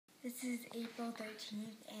This is April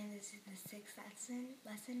 13th, and this is the sixth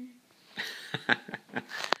lesson.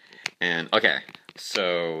 And okay,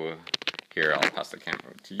 so here I'll pass the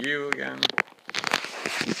camera to you again.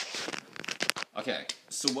 Okay,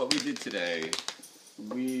 so what we did today,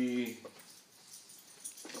 we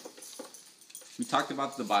talked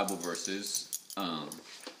about the Bible verses.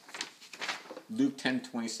 Luke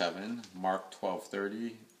 10:27, Mark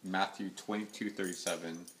 12:30, Matthew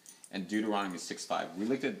 22:37, and Deuteronomy 6:5. We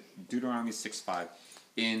looked at Deuteronomy 6:5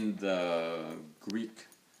 in the Greek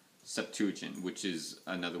Septuagint, which is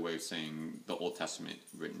another way of saying the Old Testament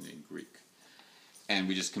written in Greek. And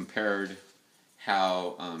we just compared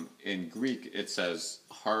how in Greek it says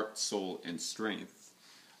heart, soul, and strength.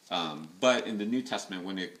 But in the New Testament,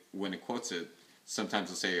 when it quotes it, sometimes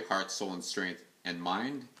it'll say heart, soul, and strength and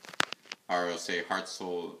mind, or it'll say heart,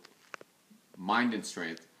 soul, mind, and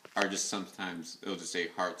strength, or just sometimes it'll just say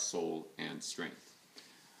heart, soul, and strength.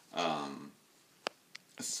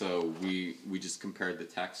 So we just compared the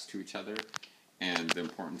text to each other and the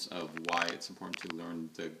importance of why it's important to learn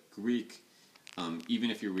the Greek,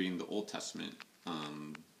 even if you're reading the Old Testament,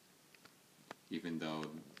 even though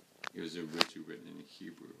it was originally written in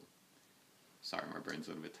Hebrew. Sorry, my brain's a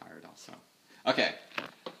little bit tired also. Okay,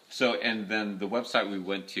 so and then the website we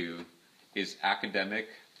went to is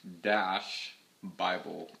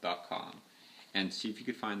academic-bible.com, and see if you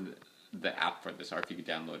could find the app for this, or if you could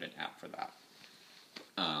download an app for that.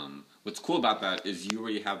 What's cool about that is you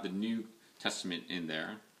already have the New Testament in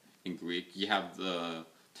there, in Greek. You have the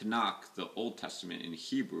Tanakh, the Old Testament in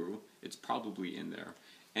Hebrew. It's probably in there.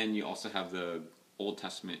 And you also have the Old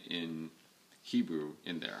Testament in Hebrew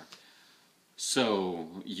in there.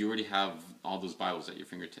 So you already have all those Bibles at your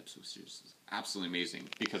fingertips, which is absolutely amazing,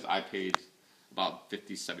 because I paid about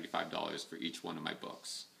 $50, $75 for each one of my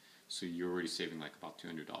books. So you're already saving like about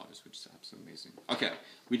 $200, which is absolutely amazing. Okay,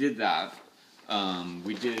 we did that.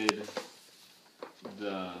 We did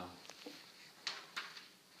the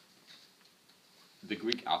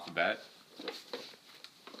Greek alphabet,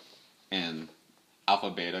 and alpha,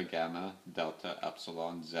 beta, gamma, delta,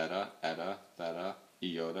 epsilon, zeta, eta, theta,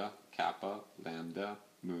 iota, kappa, lambda,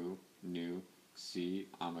 mu, nu, xi,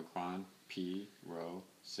 omicron, pi, rho,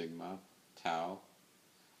 sigma, tau,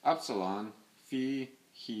 epsilon, phi,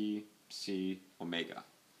 he, psi, omega.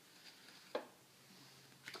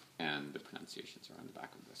 And the pronunciations are on the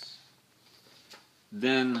back of this.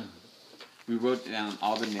 Then we wrote down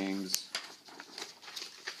all the names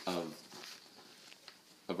of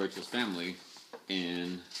Rachel's family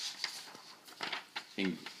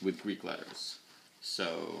with Greek letters.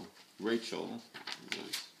 So Rachel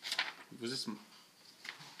was this?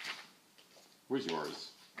 Where's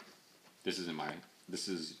yours? This is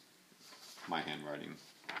my handwriting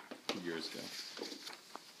 2 years ago. Am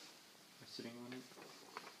I sitting on it?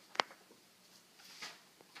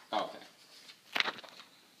 Okay.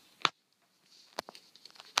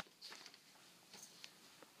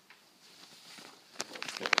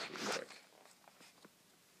 Let's get this really quick.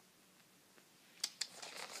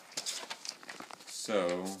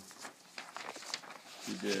 So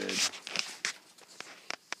we did.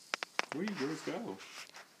 Where did yours go?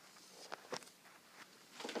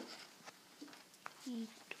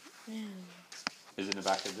 Is it in the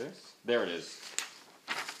back of this? There it is.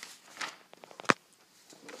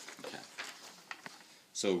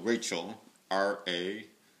 So Rachel, R-A,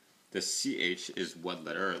 the C-H is what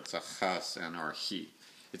letter? It's a chas and or he.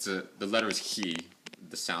 The letter is he,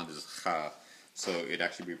 the sound is cha, so it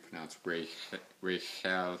actually be pronounced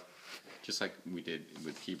Rachel, just like we did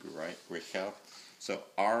with Hebrew, right? Rachel. So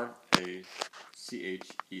R-A-C-H-E-L,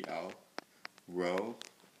 rho,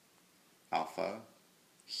 alpha,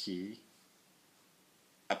 he,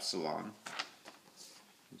 epsilon.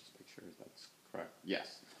 Let me just make sure that's correct.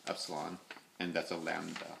 Yes, epsilon. And that's a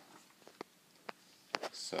lambda.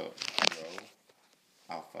 So rho,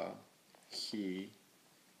 alpha, he,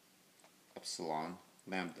 epsilon,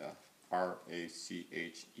 lambda,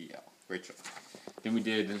 R-A-C-H-E-L, Rachel. Then we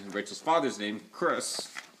did Rachel's father's name,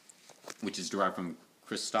 Chris, which is derived from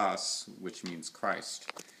Christos, which means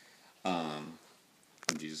Christ, from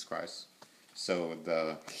Jesus Christ. So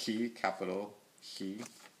the he, capital he,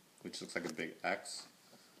 which looks like a big X,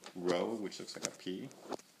 rho, which looks like a P,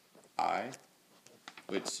 I,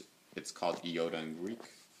 which it's called iota in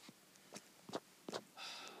Greek,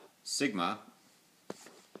 sigma,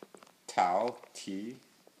 tau, T,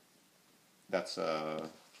 that's I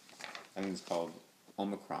think it's called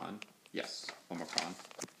omicron, yes, omicron,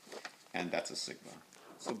 and that's a sigma.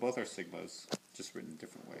 So both are sigmas, just written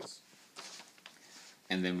different ways.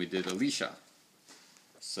 And then we did Alicia.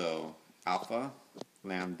 So alpha,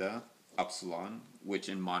 lambda, upsilon, which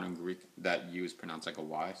in modern Greek that U is pronounced like a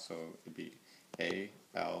Y, so it'd be A-L-Y,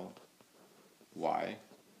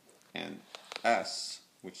 and S,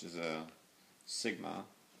 which is a sigma,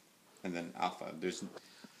 and then alpha. There's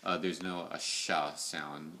no a sh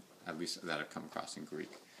sound, at least that I've come across in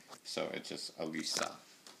Greek, so it's just Alisa.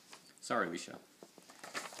 Sorry, Alicia.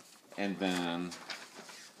 And then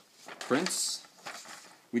Prince,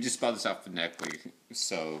 we just spelled this out phonetically.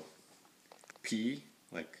 So P,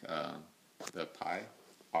 like the pi,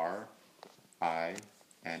 R, I,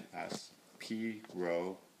 and S. P,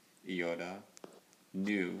 rho, iota,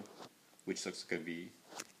 nu, which looks like a V,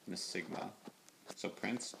 and a sigma. So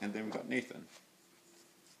Prince, and then we got Nathan.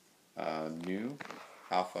 Nu,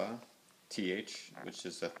 alpha, th, which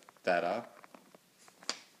is a theta,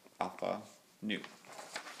 alpha, nu.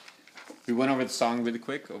 We went over the song really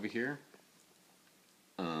quick over here.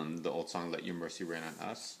 The old song, Let Your Mercy Rain on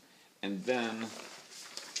Us. And then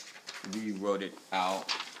we wrote it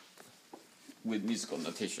out with musical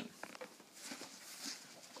notation.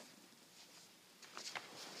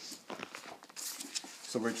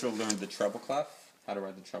 So Rachel learned the treble clef, how to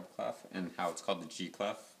write the treble clef, and how it's called the G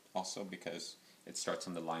clef also because it starts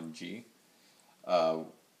on the line G.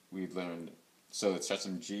 We learned, so it starts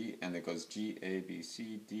on G and it goes G, A, B,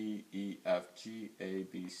 C, D, E, F, G, A,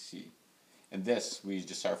 B, C. And this, we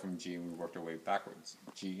just started from G and we worked our way backwards.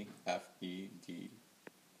 G, F, E, D,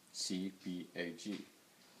 C, B, A, G.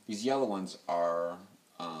 These yellow ones are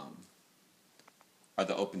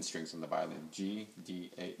the open strings on the violin. G,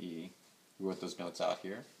 D, A, E. We wrote those notes out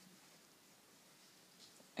here.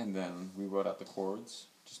 And then we wrote out the chords,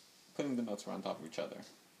 just putting the notes around top of each other.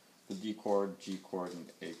 The D chord, G chord,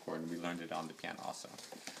 and A chord, and we learned it on the piano also.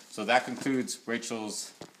 So that concludes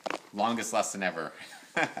Rachel's longest lesson ever.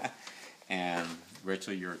 And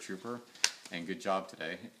Rachel, you're a trooper, and good job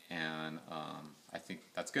today, and I think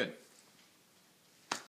that's good.